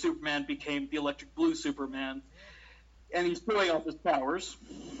point where Superman became the Electric Blue Superman, and he's pulling off his powers,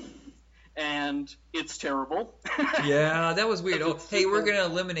 and it's terrible. Yeah, that was weird. Hey, we're going to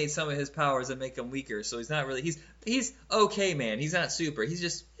eliminate some of his powers and make him weaker, so he's not really... He's okay, man. He's not super. He's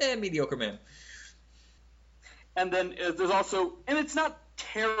just mediocre man. And then there's also... And it's not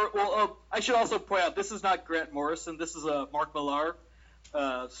terrible... Well, I should also point out, this is not Grant Morrison. This is a Mark Millar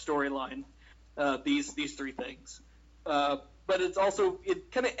storyline, these 3 things. But it's also...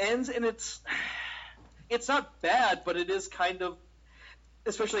 It kind of ends, and it's not bad, but it is kind of...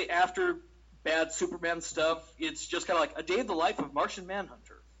 Especially after bad Superman stuff, it's just kind of like a day in the life of Martian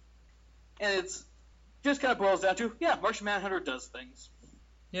Manhunter. And it's just kind of boils down to, Martian Manhunter does things.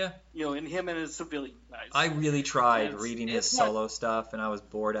 Yeah. And him and his civilian guys. I really tried reading his solo stuff, and I was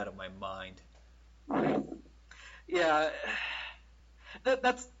bored out of my mind. Yeah.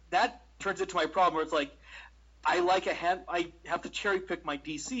 That turns into my problem where it's like, I have to cherry pick my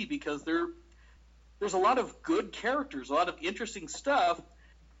DC because there's a lot of good characters, a lot of interesting stuff,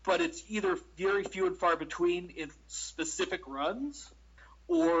 but it's either very few and far between in specific runs,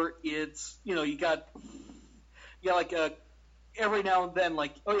 or it's, you got every now and then,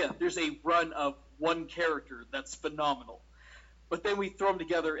 there's a run of one character that's phenomenal. But then we throw them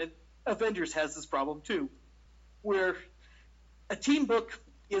together, and Avengers has this problem too, where a team book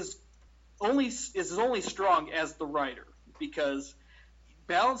is only strong as the writer, because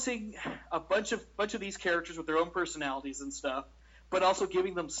balancing a bunch of these characters with their own personalities and stuff, but also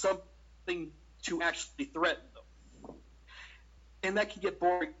giving them something to actually threaten them. And that can get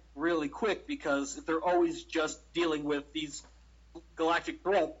boring really quick, because if they're always just dealing with these galactic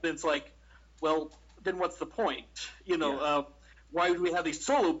threats, then it's like, well, then what's the point? Why do we have these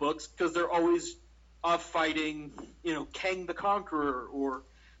solo books? Because they're always off fighting, Kang the Conqueror or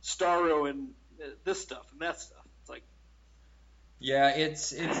Starro and this stuff and that stuff. It's like, yeah,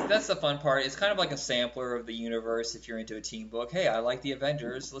 it's that's the fun part. It's kind of like a sampler of the universe if you're into a team book. Hey, I like the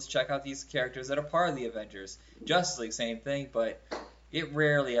Avengers. Let's check out these characters that are part of the Avengers. Justice League, same thing, but it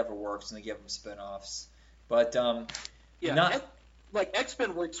rarely ever works when they give them spin-offs. But like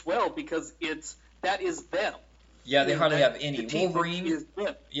X-Men works well because that is them. Yeah, they hardly have any. Wolverine.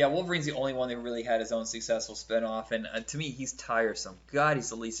 Wolverine's the only one that really had his own successful spin-off, and to me, he's tiresome. God, he's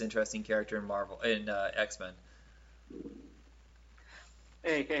the least interesting character in X-Men.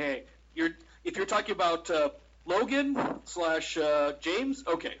 Hey! If you're talking about Logan / James,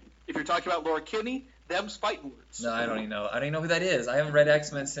 okay. If you're talking about Laura Kinney, them's fighting words. No, I don't even know who that is. I haven't read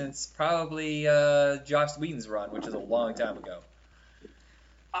X-Men since probably Joss Whedon's run, which is a long time ago.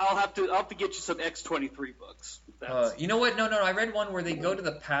 I'll have to get you some X-23 books. You know what? No. I read one where they go to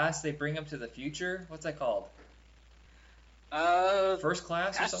the past, they bring them to the future. What's that called? First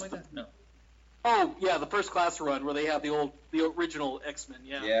Class or something like that? No. Oh yeah, the First Class run where they have the original X-Men.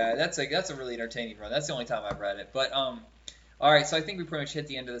 Yeah. Yeah, that's a really entertaining run. That's the only time I've read it. But all right, so I think we pretty much hit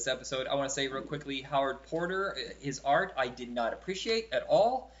the end of this episode. I want to say real quickly, Howard Porter, his art I did not appreciate at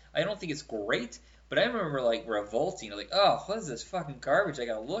all. I don't think it's great. But I remember, revolting. Oh, what is this fucking garbage I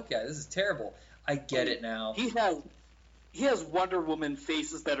gotta look at? This is terrible. I get it now. He has Wonder Woman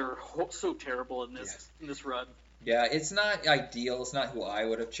faces that are so terrible in this run. Yeah, it's not ideal. It's not who I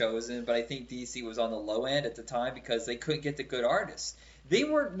would have chosen. But I think DC was on the low end at the time because they couldn't get the good artists. They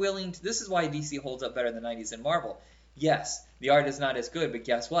weren't willing to. This is why DC holds up better in the 90s than Marvel. Yes, the art is not as good, but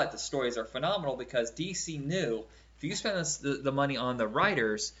guess what? The stories are phenomenal because DC knew if you spend the money on the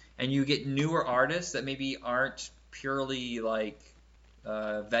writers and you get newer artists that maybe aren't purely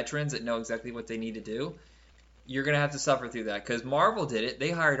veterans that know exactly what they need to do, you're going to have to suffer through that. Because Marvel did it.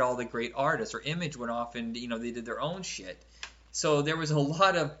 They hired all the great artists, or Image went off and they did their own shit. So there was a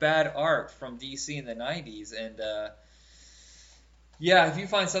lot of bad art from DC in the 90s. And if you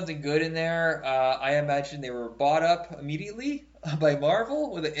find something good in there, I imagine they were bought up immediately by Marvel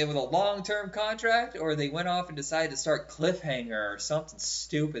with a long-term contract, or they went off and decided to start Cliffhanger or something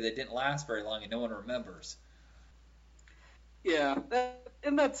stupid that didn't last very long and no one remembers. Yeah,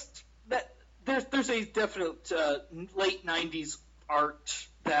 there's a definite late 90s art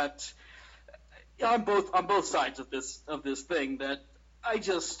that on both sides of this thing that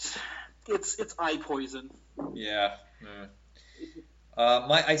it's eye poison. Yeah.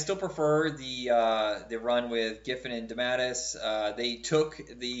 I still prefer the run with Giffen and DeMatteis. They took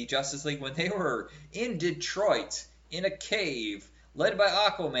the Justice League when they were in Detroit in a cave, led by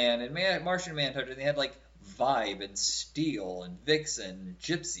Aquaman and Martian Manhunter. They had Vibe and Steel and Vixen and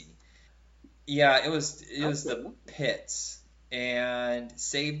Gypsy. Yeah, it was the pits and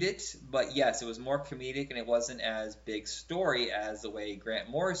saved it. But yes, it was more comedic and it wasn't as big story as the way Grant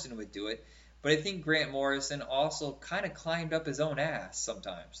Morrison would do it. But I think Grant Morrison also kind of climbed up his own ass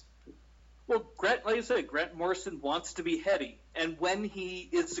sometimes. Well, like I said, Grant Morrison wants to be heady, and when he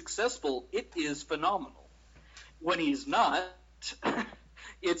is successful, it is phenomenal. When he's not,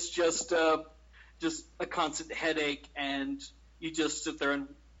 it's just a constant headache, and you just sit there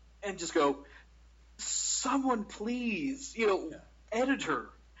and just go, someone please, editor,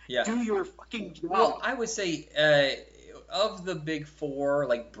 do your fucking job. Well, I would say of the big four,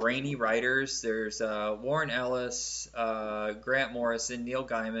 brainy writers, there's Warren Ellis, Grant Morrison, Neil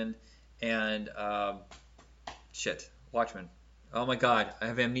Gaiman, and Watchmen. Oh my God, I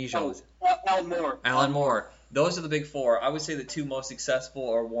have amnesia. Alan Moore. Those are the big four. I would say the two most successful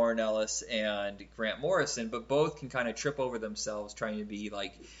are Warren Ellis and Grant Morrison, but both can kind of trip over themselves trying to be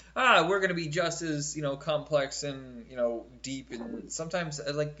we're going to be just as, complex and, deep. And sometimes,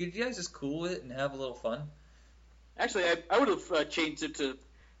 could you guys just cool it and have a little fun? Actually, I would have changed it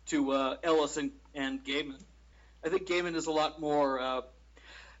to Ellis and Gaiman. I think Gaiman is a lot more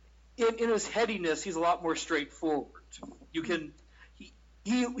in his headiness. He's a lot more straightforward. You can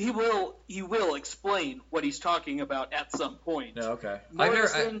he will explain what he's talking about at some point. No, okay.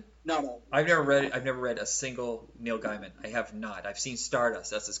 Morrison, I've never read a single Neil Gaiman. I have not. I've seen Stardust.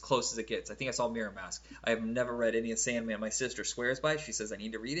 That's as close as it gets. I think I saw Mirror Mask. I have never read any of Sandman. My sister swears by it. She says I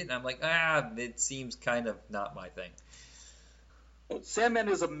need to read it, and I'm like, it seems kind of not my thing. Sandman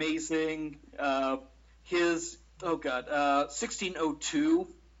is amazing. His oh god, 1602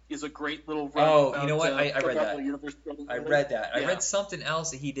 is a great little run. Oh, about, you know what? I read that. Universe I read that. I Yeah. read something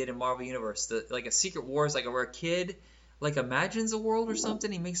else that he did in Marvel Universe, like a Secret Wars, like where a kid like imagines a world or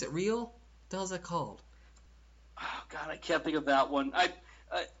something. He makes it real. What the hell's that called? Oh god, I can't think of that one.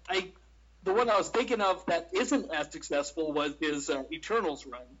 The one I was thinking of that isn't as successful was his Eternals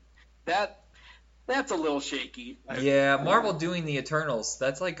run. That's a little shaky. Yeah, Marvel doing the Eternals.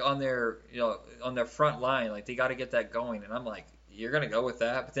 That's like on their on their front line. Like they got to get that going, and I'm like, you're gonna go with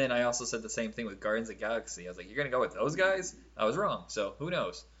that. But then I also said the same thing with Guardians of the Galaxy. I was like, you're gonna go with those guys? I was wrong. So who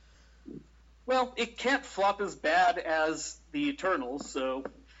knows? Well, it can't flop as bad as the Eternals, so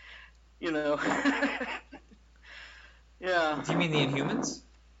yeah. Do you mean the Inhumans?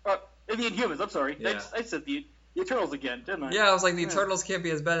 The Inhumans. I'm sorry. Yeah. I said the Eternals again, didn't I? Yeah, I was like, the Eternals can't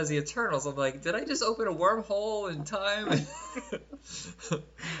be as bad as the Eternals. I'm like, did I just open a wormhole in time?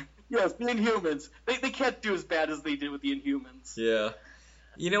 Yes, the Inhumans. They can't do as bad as they did with the Inhumans. Yeah.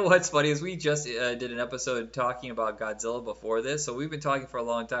 You know what's funny is we just did an episode talking about Godzilla before this, so we've been talking for a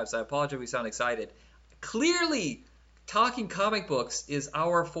long time, so I apologize if we sound excited. Clearly, talking comic books is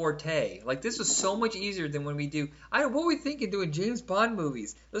our forte. Like, this was so much easier than when we do... what were we thinking doing James Bond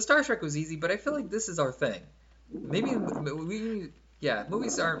movies? The Star Trek was easy, but I feel like this is our thing. Maybe movies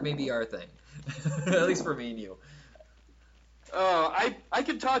aren't maybe our thing. At least for me and you. I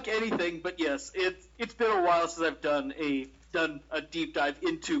can talk anything, but yes, it's been a while since I've done a deep dive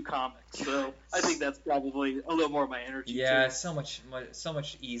into comics, so I think that's probably a little more of my energy. Yeah, too. so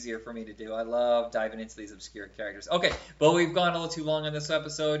much easier for me to do. I love diving into these obscure characters. Okay, but we've gone a little too long on this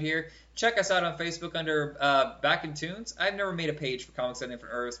episode here. Check us out on Facebook under Back in Tunes. I've never made a page for Comics on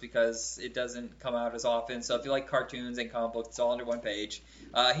Different Earths because it doesn't come out as often. So if you like cartoons and comic books, it's all under one page.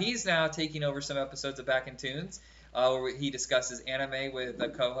 He's now taking over some episodes of Back in Tunes, where he discusses anime with a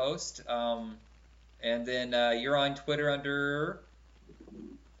co-host. And then you're on Twitter under...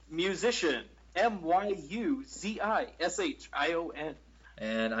 Musician. MYUZISHION.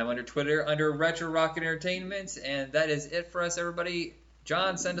 And I'm under Twitter under Retro Rocket Entertainment. And that is it for us, everybody.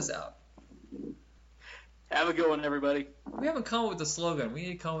 John, send us out. Have a good one, everybody. We haven't come up with a slogan. We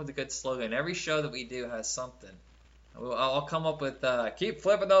need to come up with a good slogan. Every show that we do has something. I'll come up with keep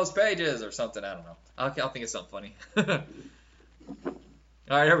flipping those pages or something. I don't know. I'll think of something funny. All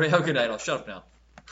right, everybody, have a good night. I'll shut up now.